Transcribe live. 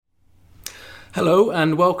Hello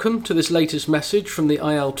and welcome to this latest message from the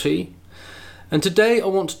ILT, and today I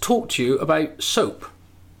want to talk to you about soap.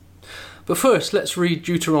 But first let's read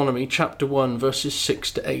Deuteronomy chapter 1 verses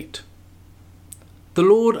 6 to 8. The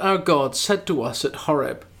Lord our God said to us at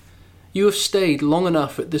Horeb, "You have stayed long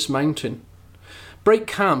enough at this mountain. Break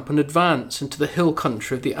camp and advance into the hill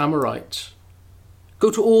country of the Amorites. Go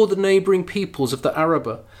to all the neighbouring peoples of the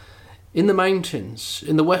Arabah, in the mountains,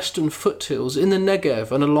 in the western foothills, in the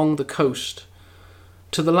Negev and along the coast,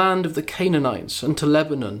 to the land of the Canaanites and to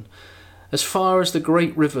Lebanon, as far as the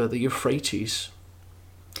great river, the Euphrates.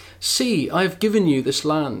 See, I have given you this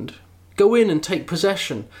land. Go in and take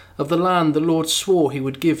possession of the land the Lord swore he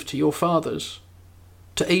would give to your fathers,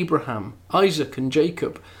 to Abraham, Isaac and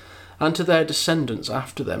Jacob, and to their descendants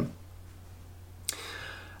after them."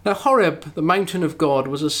 Now Horeb, the mountain of God,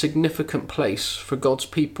 was a significant place for God's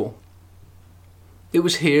people. It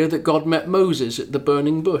was here that God met Moses at the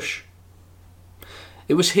burning bush.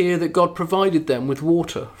 It was here that God provided them with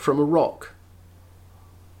water from a rock.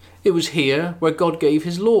 It was here where God gave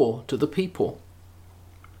his law to the people.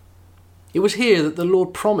 It was here that the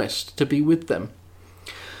Lord promised to be with them.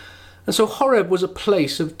 And so Horeb was a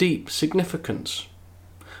place of deep significance,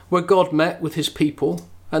 where God met with his people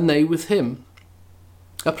and they with him.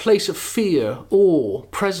 A place of fear, awe,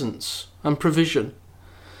 presence and provision.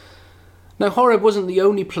 Now Horeb wasn't the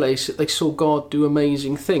only place that they saw God do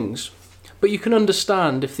amazing things, but you can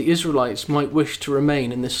understand if the Israelites might wish to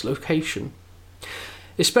remain in this location,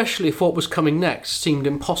 especially if what was coming next seemed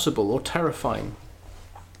impossible or terrifying.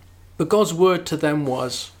 But God's word to them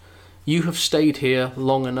was, "You have stayed here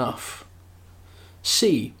long enough.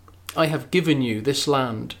 See, I have given you this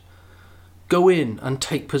land. Go in and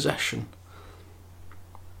take possession."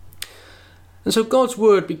 And so God's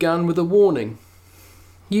word began with a warning.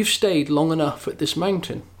 You've stayed long enough at this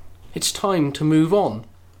mountain. It's time to move on.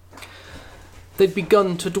 They'd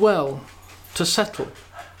begun to dwell, to settle.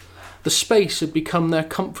 The space had become their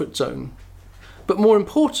comfort zone. But more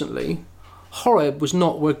importantly, Horeb was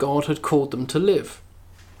not where God had called them to live.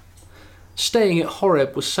 Staying at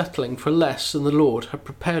Horeb was settling for less than the Lord had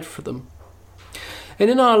prepared for them. And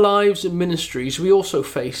in our lives and ministries, we also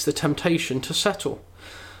face the temptation to settle,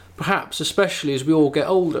 perhaps especially as we all get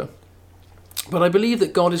older. But I believe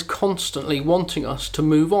that God is constantly wanting us to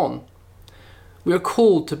move on. We are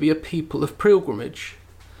called to be a people of pilgrimage,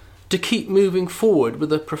 to keep moving forward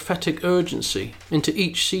with a prophetic urgency into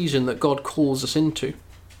each season that God calls us into.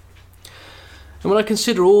 And when I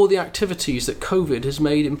consider all the activities that COVID has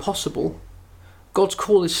made impossible, God's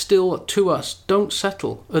call is still to us, don't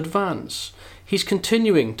settle, advance. He's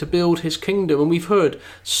continuing to build his kingdom, and we've heard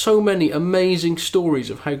so many amazing stories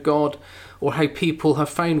of how God or how people have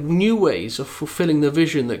found new ways of fulfilling the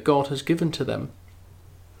vision that God has given to them.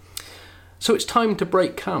 So it's time to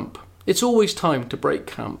break camp. It's always time to break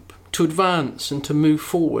camp, to advance and to move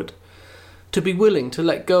forward, to be willing to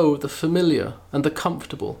let go of the familiar and the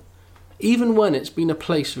comfortable, even when it's been a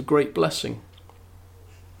place of great blessing.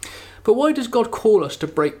 But why does God call us to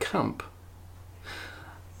break camp?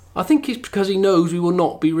 I think it's because he knows we will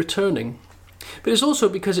not be returning. But it's also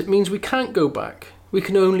because it means we can't go back. We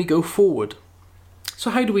can only go forward. So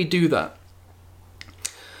how do we do that?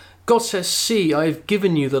 God says, "See, I have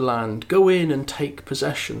given you the land. Go in and take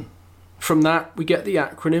possession." From that, we get the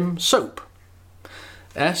acronym SOAP.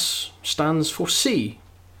 S stands for see,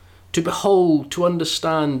 to behold, to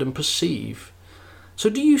understand and perceive. So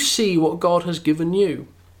do you see what God has given you?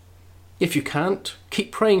 If you can't,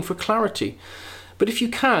 keep praying for clarity. But if you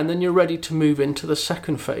can, then you're ready to move into the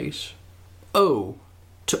second phase. O,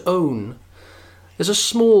 to own. There's a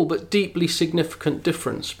small but deeply significant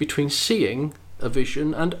difference between seeing a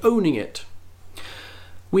vision and owning it.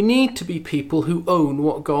 We need to be people who own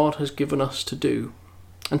what God has given us to do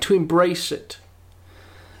and to embrace it,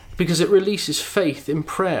 because it releases faith in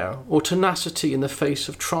prayer or tenacity in the face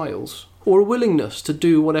of trials or a willingness to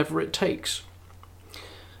do whatever it takes.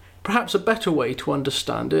 Perhaps a better way to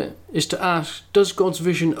understand it is to ask, does God's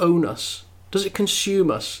vision own us? Does it consume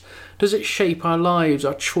us? Does it shape our lives,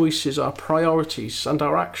 our choices, our priorities and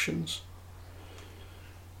our actions?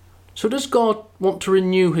 So does God want to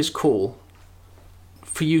renew his call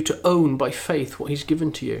for you to own by faith what he's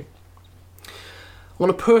given to you? On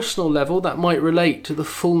a personal level, that might relate to the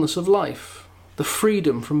fullness of life, the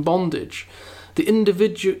freedom from bondage, the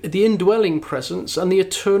indwelling presence and the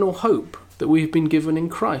eternal hope that we've been given in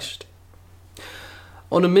Christ.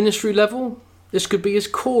 On a ministry level, this could be his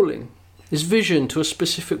calling, his vision to a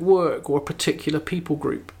specific work or a particular people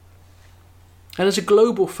group. And as a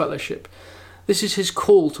global fellowship, this is his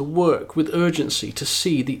call to work with urgency to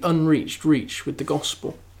see the unreached reach with the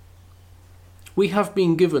gospel. We have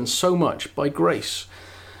been given so much by grace,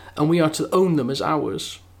 and we are to own them as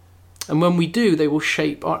ours. And when we do, they will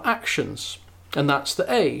shape our actions. And that's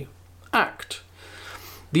the A, act.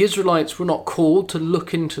 The Israelites were not called to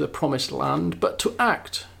look into the promised land, but to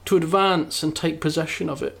act, to advance and take possession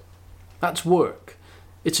of it. That's work.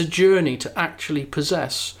 It's a journey to actually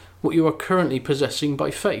possess what you are currently possessing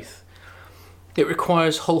by faith. It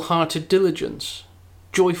requires wholehearted diligence,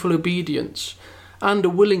 joyful obedience, and a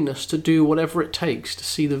willingness to do whatever it takes to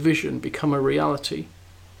see the vision become a reality.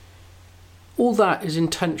 All that is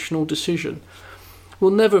intentional decision.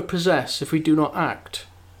 We'll never possess if we do not act,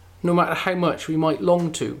 no matter how much we might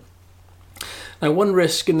long to. Now, one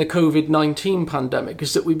risk in the COVID-19 pandemic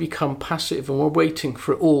is that we become passive and we're waiting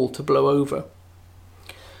for it all to blow over.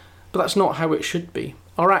 But that's not how it should be.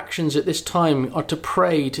 Our actions at this time are to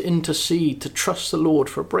pray, to intercede, to trust the Lord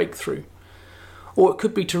for a breakthrough. Or it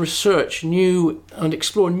could be to research new and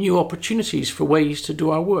explore new opportunities for ways to do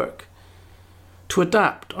our work, to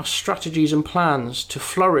adapt our strategies and plans to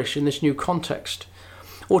flourish in this new context,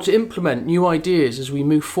 or to implement new ideas as we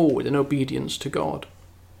move forward in obedience to God.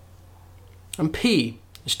 And P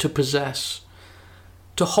is to possess,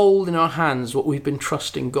 to hold in our hands what we've been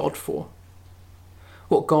trusting God for,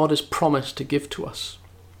 what God has promised to give to us.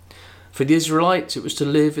 For the Israelites, it was to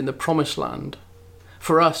live in the promised land.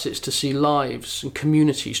 For us, it's to see lives and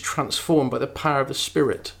communities transformed by the power of the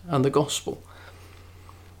Spirit and the gospel.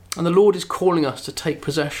 And the Lord is calling us to take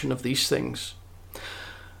possession of these things.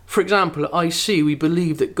 For example, at IC, we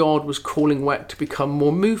believe that God was calling WEC to become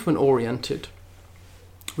more movement-oriented.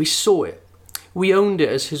 We saw it. We owned it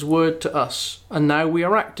as his word to us, and now we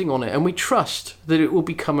are acting on it, and we trust that it will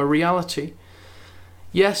become a reality.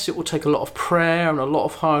 Yes, it will take a lot of prayer and a lot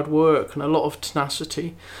of hard work and a lot of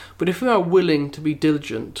tenacity, but if we are willing to be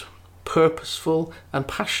diligent, purposeful and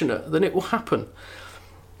passionate, then it will happen.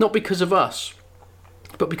 Not because of us,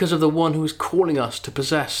 but because of the one who is calling us to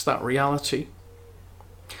possess that reality.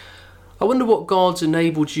 I wonder what God's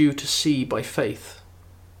enabled you to see by faith.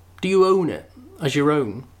 Do you own it as your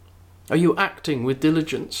own? Are you acting with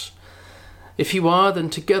diligence? If you are, then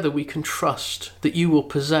together we can trust that you will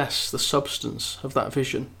possess the substance of that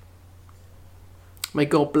vision. May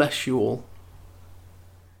God bless you all.